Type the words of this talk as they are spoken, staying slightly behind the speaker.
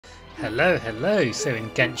Hello, hello. So in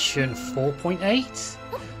Genshin 4.8,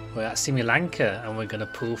 we're at Similanka and we're going to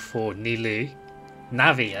pull for Nilu,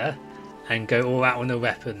 NAVIA, and go all out on the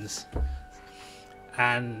weapons.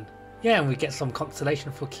 And yeah, and we get some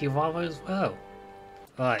consolation for Kiwara as well.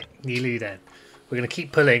 Alright, Nilu then. We're going to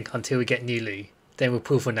keep pulling until we get Nilu. Then we'll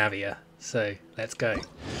pull for NAVIA. So let's go.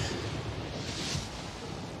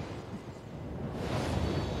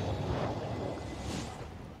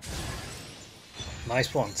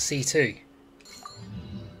 Nice one, C2.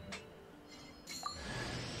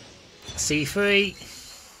 C3.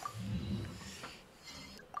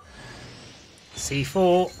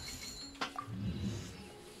 C4.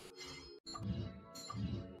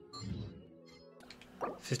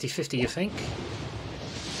 (50-50) you think?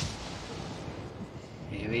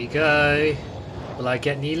 Here we go. Will I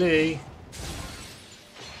get Nilu?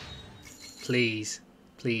 Please,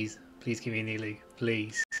 please, please give me Nilu,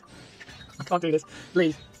 please. I can't do this.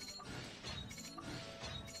 Please.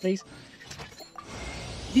 Please.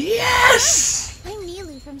 Yes! I'm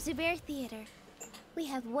Nilu from Zubair Theater. We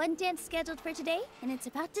have one dance scheduled for today, and it's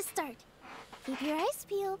about to start. Keep your eyes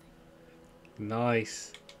peeled.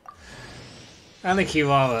 Nice. And a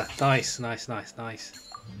Kiwara. Nice, nice, nice,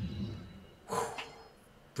 nice.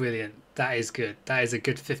 Brilliant. That is good. That is a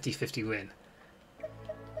good 50-50 win.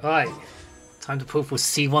 Right. Time to pull for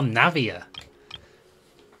C1 NAVIA.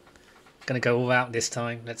 Gonna go all out this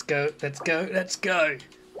time. Let's go, let's go, let's go.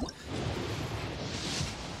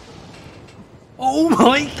 Oh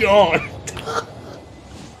my god!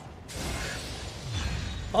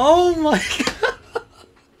 Oh my god!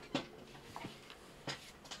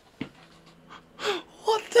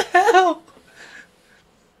 What the hell?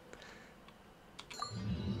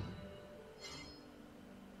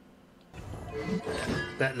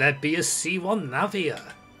 Let be a C1 NAVIA.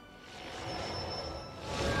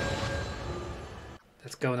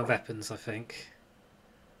 Let's go on the weapons, I think.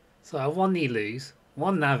 So I have one Nilu's,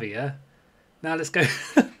 one NAVIA. Now let's go.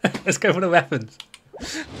 Let's go for the weapons.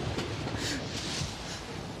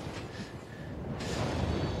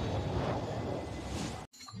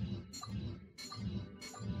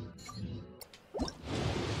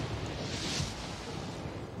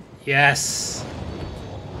 Yes.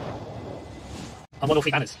 I want all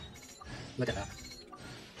 3 banners. Look at that.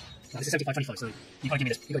 Now this is 75-25, so you gotta give me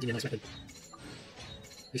this. You gotta give me a nice weapon.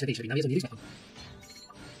 Who should be? Should be NAVIA's or Nilu's weapon?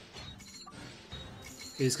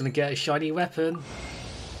 Who's gonna get a shiny weapon?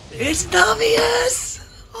 It's NAVIA's!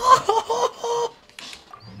 Oh!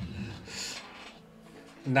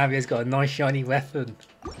 NAVIA's got a nice shiny weapon.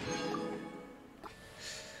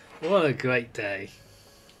 What a great day.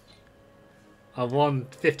 I won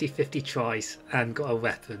 50-50 tries and got a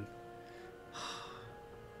weapon.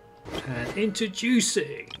 And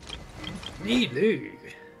introducing Nilu.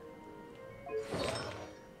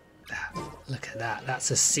 Look at that,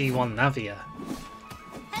 that's a C1 NAVIA.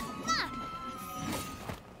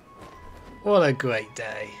 What a great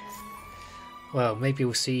day. Well, maybe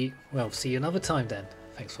we'll see you another time then.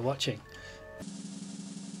 Thanks for watching.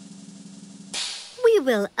 We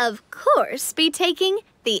will, of course, be taking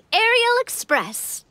the Aerial Express.